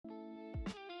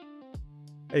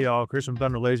Hey y'all, Chris from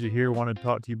Thunder Laser here. Want to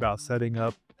talk to you about setting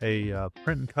up a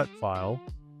print and cut file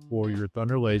for your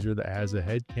Thunder Laser that has a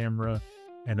head camera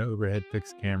and an overhead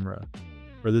fixed camera.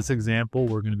 For this example,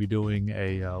 we're going to be doing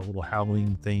a little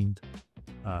Halloween themed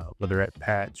leatherette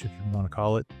patch, if you want to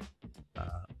call it,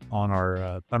 on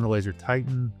our Thunder Laser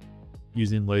Titan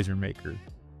using LaserMaker.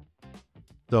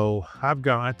 So I've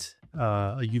got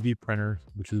a UV printer,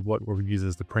 which is what we're going to use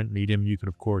as the print medium. You can,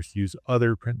 of course, use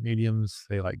other print mediums,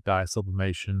 say like dye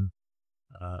sublimation.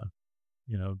 Uh,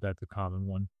 that's a common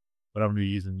one, but I'm going to be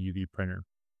using the UV printer.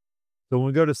 So when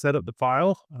we go to set up the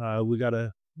file, we got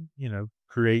to,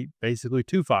 create basically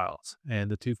two files,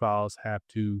 and the two files have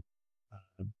to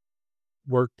uh,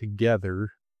 work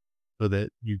together so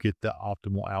that you get the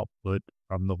optimal output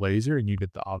from the laser and you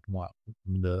get the optimal output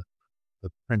from the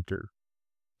printer.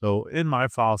 So in my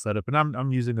file setup, and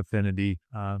I'm using Affinity.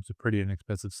 It's a pretty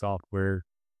inexpensive software.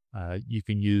 You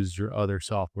can use your other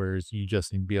softwares. You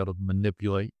just need to be able to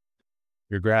manipulate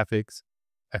your graphics,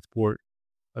 export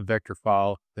a vector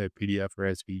file, say PDF or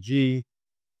SVG,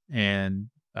 and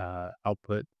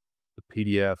output the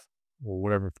PDF or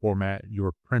whatever format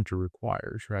your printer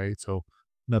requires, right? So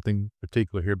nothing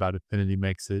particular here about Affinity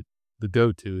makes it the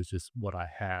go-to. It's just what I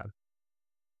have.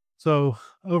 So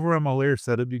over on my layer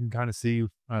setup, you can kind of see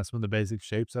some of the basic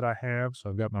shapes that I have. So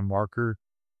I've got my marker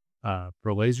for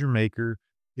LaserMaker.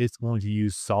 It's going to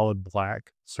use solid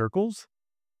black circles.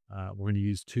 We're going to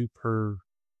use two per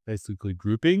basically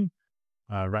grouping.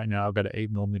 Right now I've got an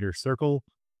 8mm circle.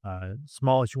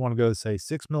 Smallest you want to go, say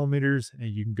 6mm, and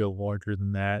you can go larger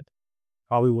than that.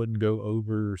 Probably wouldn't go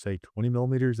over, say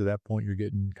 20mm. At that point, you're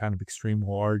getting kind of extreme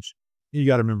large. You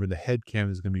got to remember the head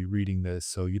cam is going to be reading this,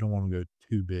 so you don't want to go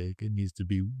too big. It needs to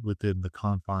be within the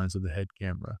confines of the head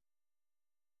camera.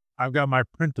 I've got my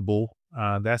printable.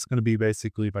 That's going to be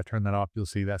basically, if I turn that off, you'll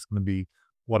see that's going to be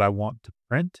what I want to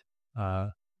print.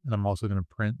 And I'm also going to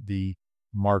print the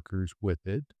markers with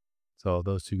it. So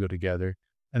those two go together.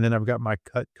 And then I've got my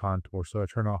cut contour. So I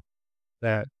turn off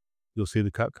that. You'll see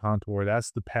the cut contour. That's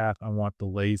the path I want the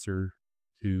laser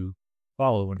to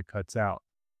follow when it cuts out.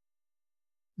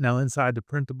 Now inside the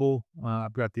printable,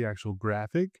 I've got the actual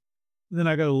graphic. And then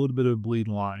I got a little bit of a bleed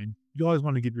line. You always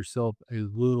want to give yourself a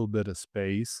little bit of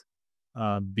space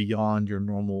beyond your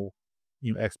normal,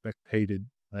 expected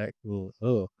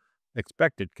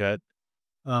cut.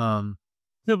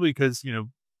 Simply because,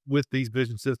 with these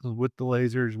vision systems, with the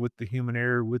lasers, with the human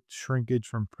error, with shrinkage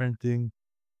from printing,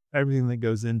 everything that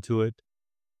goes into it,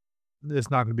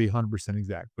 it's not going to be 100%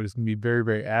 exact, but it's going to be very,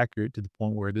 very accurate to the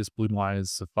point where this blue line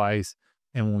is suffice.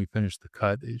 And when we finish the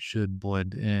cut, it should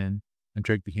blend in and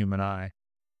trick the human eye.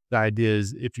 The idea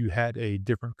is if you had a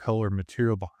different color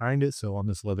material behind it, so on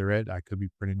this leatherette, I could be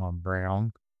printing on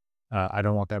brown. I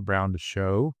don't want that brown to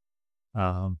show.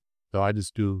 So I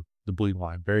just do the bleed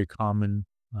line. Very common.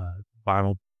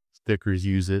 Vinyl stickers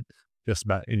use it. Just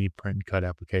about any print and cut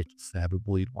applications to have a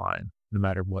bleed line, no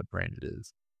matter what brand it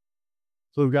is.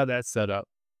 So we've got that set up.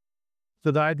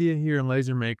 So the idea here in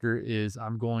LaserMaker is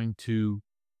I'm going to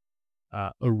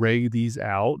array these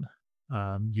out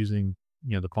using,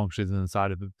 the functions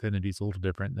inside of Affinity is a little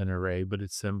different than array, but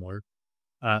it's similar.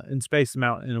 And space them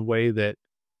out in a way that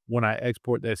when I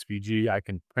export the SVG, I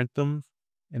can print them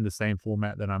in the same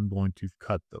format that I'm going to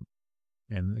cut them.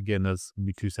 And again, those can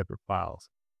be two separate files.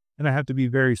 And I have to be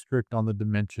very strict on the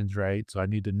dimensions, right? So I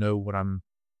need to know what I'm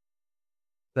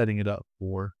setting it up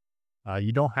for.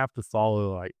 You don't have to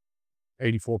follow like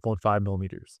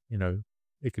 84.5mm.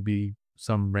 It could be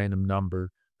some random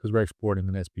number because we're exporting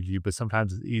an SVG, but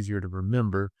sometimes it's easier to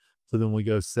remember. So then we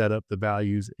go set up the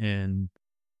values in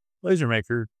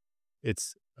LaserMaker.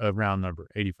 It's a round number,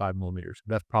 85mm.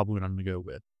 That's probably what I'm going to go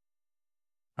with.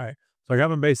 All right. So I got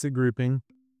my basic grouping.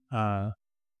 I'm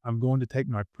going to take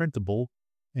my printable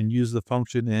and use the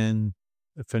function in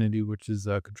Affinity, which is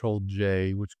Control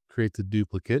J, which creates a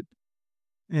duplicate.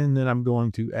 And then I'm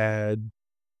going to add,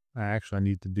 I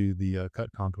need to do the cut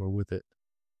contour with it.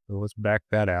 So let's back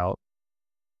that out.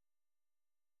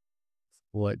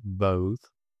 Select both.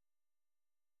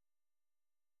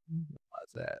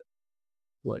 What's that?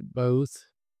 Select both.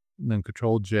 And then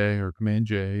Control J or Command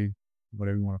J,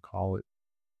 whatever you want to call it.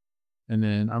 And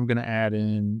then I'm going to add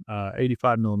in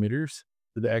 85mm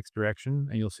to the X direction,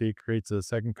 and you'll see it creates a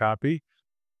second copy.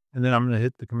 And then I'm going to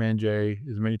hit the Command J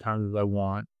as many times as I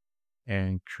want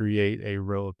and create a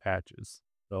row of patches.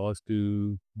 So let's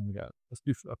do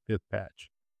a fifth patch.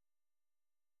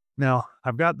 Now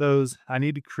I've got those. I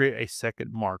need to create a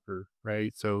second marker,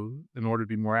 right? So in order to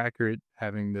be more accurate,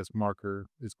 having this marker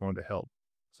is going to help.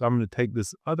 So I'm going to take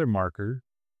this other marker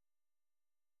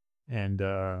and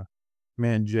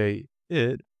Command J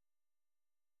it,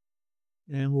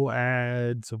 And we'll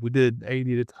add, so if we did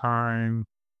 80 at a time,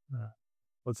 uh,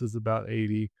 what's this about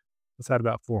 80? Let's add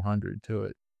about 400 to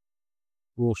it.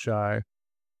 Real shy,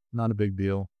 not a big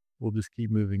deal. We'll just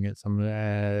keep moving it. So I'm going to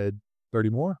add 30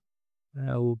 more. A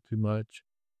little too much.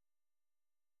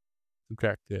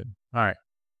 Subtract 10. All right.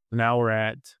 So now we're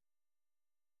at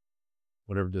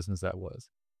whatever distance that was.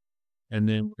 And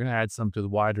then we're going to add some to the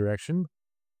Y direction.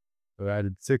 So I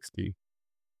added 60.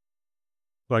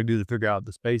 What I do to figure out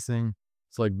the spacing,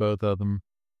 select both of them.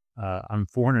 I'm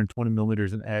 420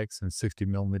 millimeters in X and 60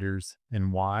 millimeters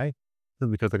in Y. So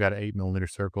because I got an 8 millimeter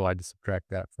circle, I just subtract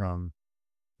that from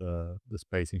the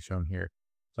spacing shown here.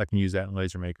 So I can use that in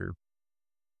LaserMaker.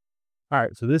 All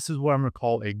right, so this is what I'm going to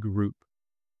call a group.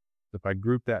 If I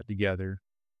group that together,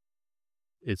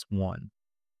 it's one.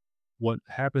 What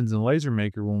happens in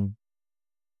LaserMaker when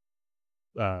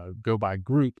go by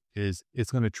group is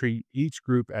it's going to treat each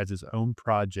group as its own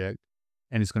project,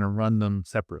 and it's going to run them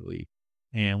separately.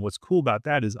 And what's cool about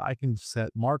that is I can set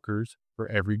markers for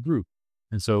every group.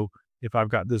 And so if I've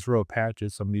got this row of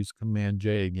patches, so I'm going to use Command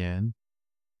J again,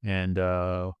 and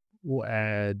we'll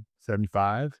add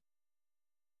 75.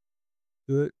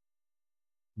 Do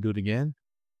it again.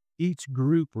 Each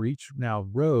group or each now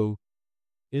row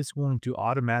is going to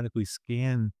automatically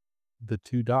scan the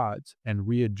 2 dots and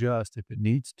readjust if it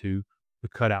needs to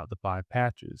cut out the 5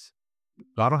 patches.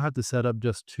 So I don't have to set up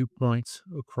just 2 points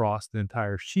across the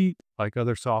entire sheet like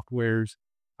other softwares.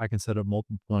 I can set up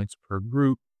multiple points per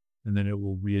group, and then it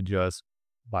will readjust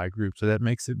by group. So that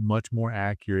makes it much more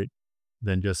accurate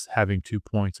than just having 2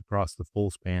 points across the full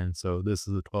span. So this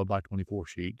is a 12 by 24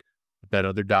 sheet. If that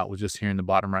other dot was just here in the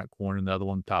bottom right corner and the other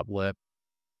one top left,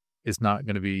 it's not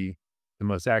going to be the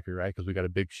most accurate, right? Because we got a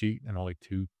big sheet and only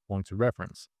 2 points of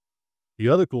reference. The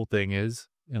other cool thing is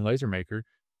in LaserMaker,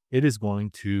 it is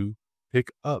going to pick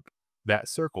up that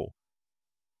circle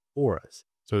for us.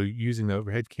 So using the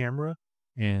overhead camera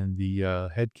and the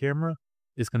head camera,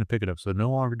 it's going to pick it up. So no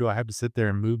longer do I have to sit there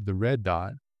and move the red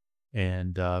dot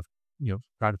and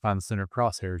try to find the center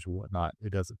crosshairs or whatnot.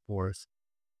 It does it for us.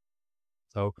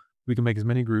 So we can make as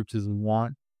many groups as we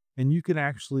want, and you can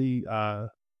actually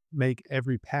make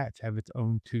every patch have its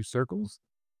own 2 circles.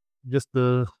 Just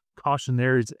the caution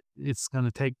there is it's going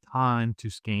to take time to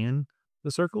scan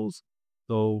the circles.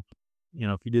 So,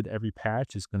 if you did every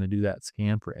patch, it's going to do that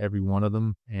scan for every one of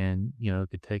them. And, it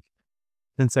could take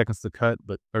 10 seconds to cut,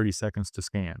 but 30 seconds to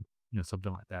scan,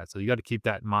 something like that. So you got to keep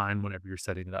that in mind whenever you're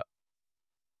setting it up.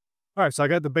 All right, so I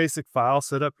got the basic file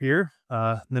set up here.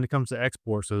 Then it comes to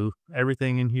export. So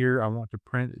everything in here I want to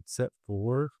print except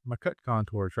for my cut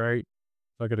contours, right?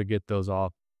 So I got to get those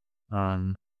off.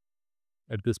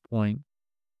 At this point,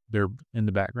 they're in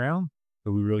the background,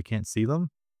 so we really can't see them.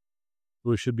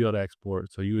 We should be able to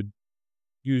export. So you would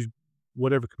use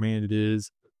whatever command it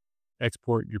is,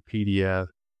 export your PDF.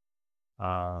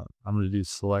 I'm going to do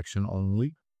selection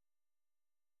only,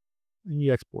 and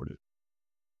you export it.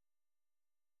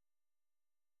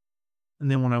 And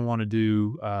then when I want to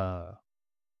do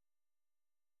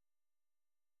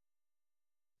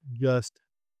just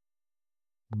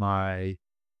my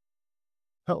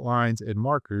cut lines and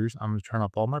markers, I'm going to turn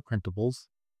off all my printables.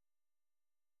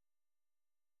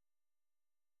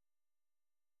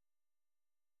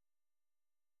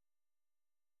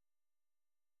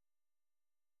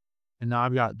 And now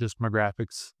I've got just my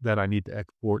graphics that I need to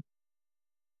export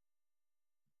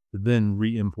to then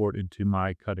re-import into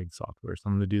my cutting software. So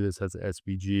I'm going to do this as a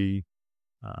SVG,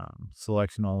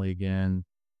 selection only again,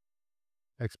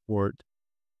 export.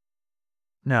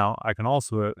 Now I can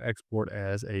also export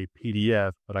as a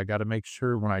PDF, but I got to make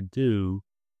sure when I do,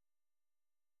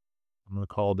 I'm going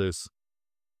to call this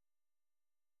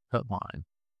cut line.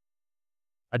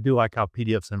 I do like how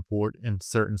PDFs import in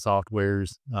certain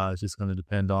softwares. It's just going to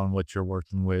depend on what you're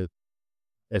working with.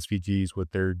 SVGs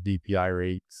with their DPI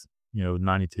rates,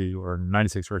 92 or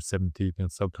 96 or 72 can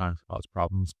sometimes cause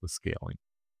problems with scaling.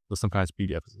 So sometimes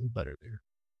PDF is a little better there.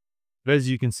 But as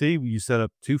you can see, you set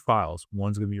up 2 files.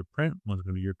 One's going to be your print, one's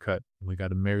going to be your cut. And we got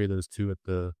to marry those 2 at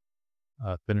the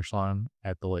finish line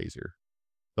at the laser.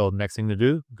 So next thing to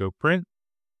do, go print,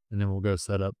 and then we'll go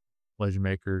set up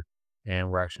LaserMaker,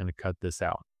 and we're actually going to cut this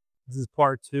out. This is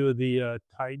part 2 of the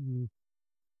Titan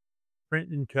print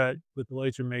and cut with the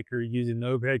LaserMaker using the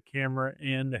overhead camera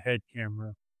and the head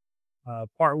camera.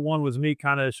 Part 1 was me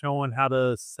kind of showing how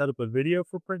to set up a video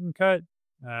for print and cut,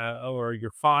 or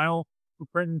your file for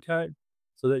print and cut,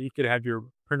 so that you could have your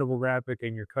printable graphic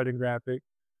and your cutting graphic.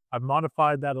 I've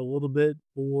modified that a little bit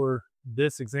for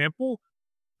this example.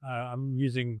 I'm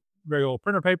using regular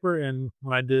printer paper, and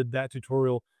when I did that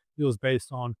tutorial, it was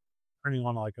based on printing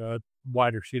on like a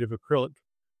wider sheet of acrylic.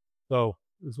 So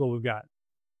this is what we've got.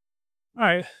 All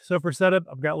right, so for setup,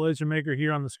 I've got LaserMaker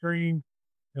here on the screen.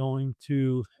 Going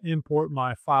to import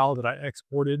my file that I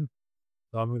exported.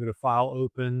 So I'm going to go to File,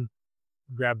 Open,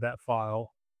 grab that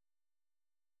file.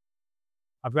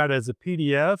 I've got it as a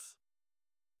PDF,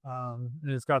 and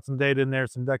it's got some data in there,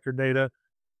 some vector data,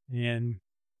 and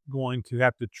going to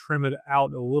have to trim it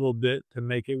out a little bit to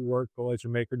make it work for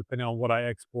LaserMaker, depending on what I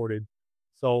exported.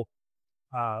 So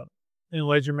in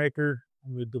LaserMaker,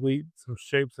 I'm going to delete some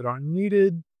shapes that aren't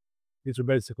needed. These are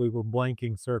basically we're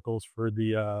blanking circles for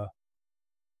the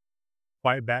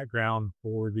white background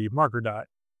for the marker dot.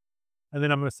 And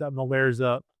then I'm going to set my layers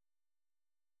up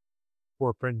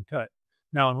for print and cut.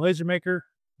 Now in LaserMaker,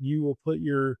 you will put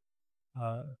your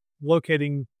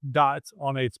locating dots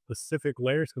on a specific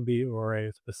layer. It's going to be, or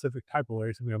a specific type of layer.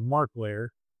 It's going to be a mark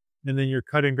layer. And then your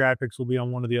cutting graphics will be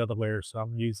on one of the other layers. So I'm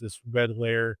going to use this red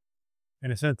layer.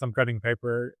 In a sense, I'm cutting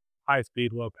paper, high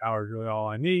speed, low power is really all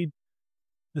I need.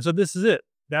 And so this is it.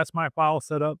 That's my file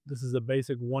set up. This is a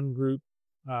basic one group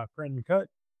print and cut,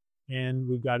 and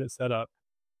we've got it set up.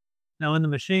 Now in the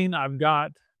machine, I've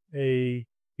got a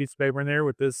piece of paper in there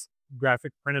with this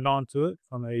graphic printed onto it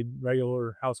from a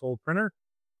regular household printer.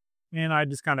 And I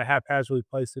just kind of haphazardly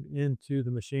place it into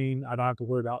the machine. I don't have to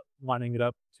worry about lining it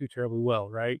up too terribly well,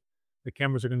 right? The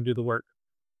cameras are going to do the work.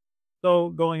 So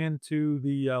going into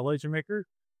the LaserMaker,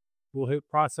 we'll hit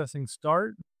processing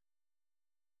start.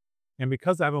 And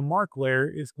because I have a mark layer,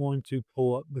 it's going to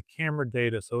pull up the camera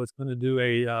data. So it's going to do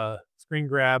a screen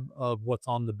grab of what's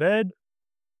on the bed.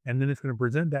 And then it's going to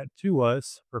present that to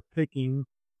us for picking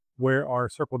where our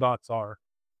circle dots are.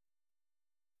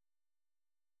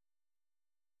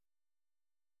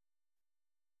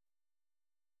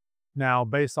 Now,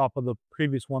 based off of the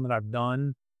previous one that I've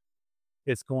done,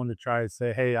 it's going to try to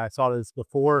say, hey, I saw this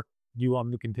before. Do you want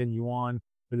me to continue on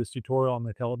for this tutorial? I'm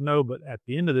going to tell it no, but at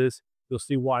the end of this, you'll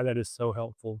see why that is so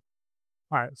helpful.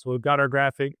 All right, so we've got our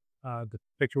graphic. The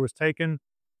picture was taken.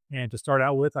 And to start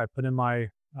out with, I put in my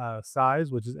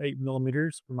size, which is 8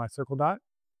 millimeters for my circle dot.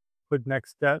 Click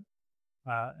next step.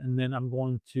 And then I'm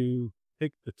going to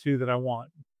pick the two that I want.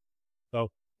 So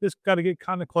just got to get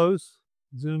kind of close,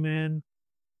 zoom in,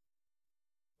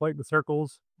 select the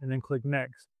circles, and then click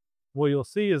next. What you'll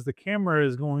see is the camera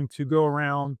is going to go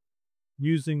around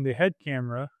using the head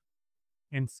camera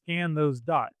and scan those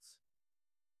dots.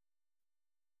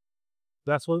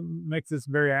 That's what makes this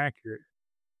very accurate.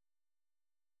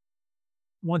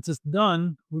 Once it's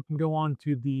done, we can go on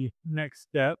to the next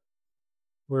step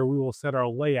where we will set our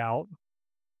layout.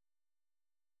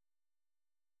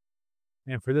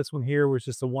 And for this one here was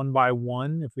just a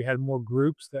 1x1. If we had more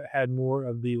groups that had more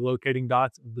of the locating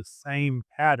dots of the same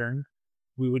pattern,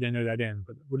 we would enter that in.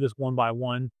 But we're just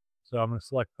 1x1. So I'm going to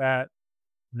select that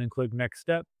and then click next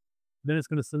step. Then it's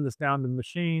going to send this down to the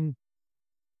machine,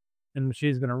 and the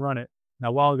machine is going to run it.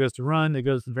 Now, while it goes to run, it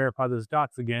goes to verify those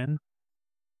dots again,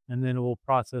 and then it will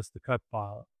process the cut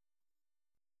file.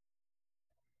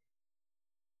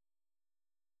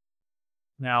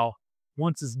 Now,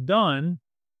 once it's done,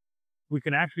 we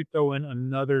can actually throw in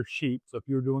another sheet. So if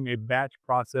you're doing a batch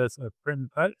process of print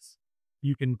and cuts,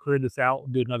 you can clear this out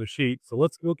and do another sheet. So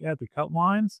let's look at the cut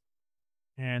lines,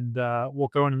 and we'll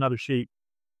throw in another sheet.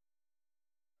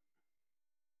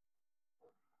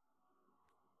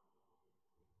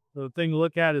 So the thing to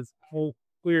look at is how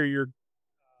clear your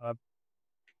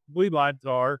bleed lines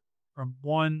are from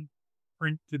one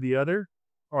print to the other,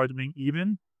 or to being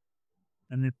even,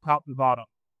 and then top to bottom.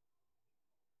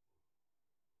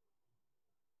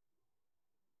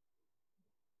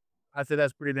 I said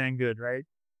that's pretty dang good, right?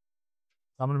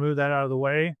 So I'm going to move that out of the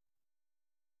way.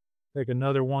 Take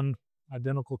another one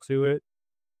identical to it,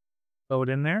 throw it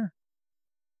in there.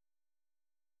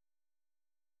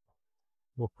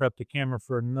 We'll prep the camera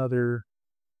for another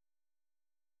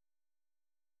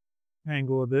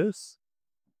angle of this.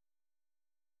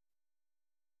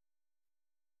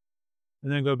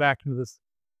 And then go back into this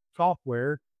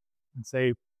software and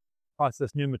say,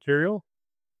 process new material.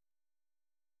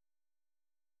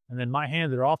 And then my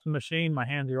hands are off the machine. My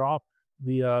hands are off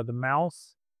the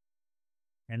mouse.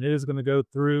 And it is going to go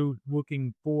through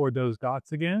looking for those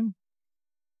dots again.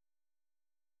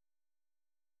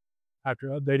 After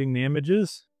updating the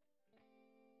images.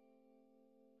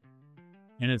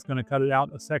 And it's going to cut it out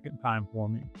a second time for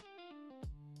me.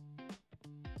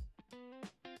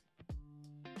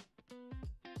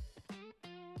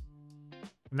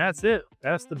 And that's it.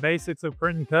 That's the basics of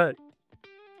print and cut.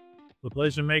 With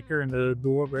LaserMaker and the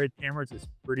dual red cameras, it's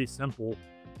pretty simple.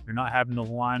 You're not having to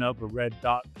line up a red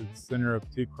dot to the center of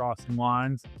two crossing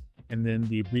lines, and then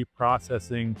the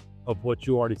reprocessing of what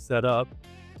you already set up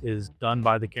is done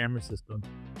by the camera system.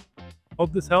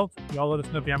 Hope this helps. Y'all let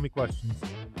us know if you have any questions.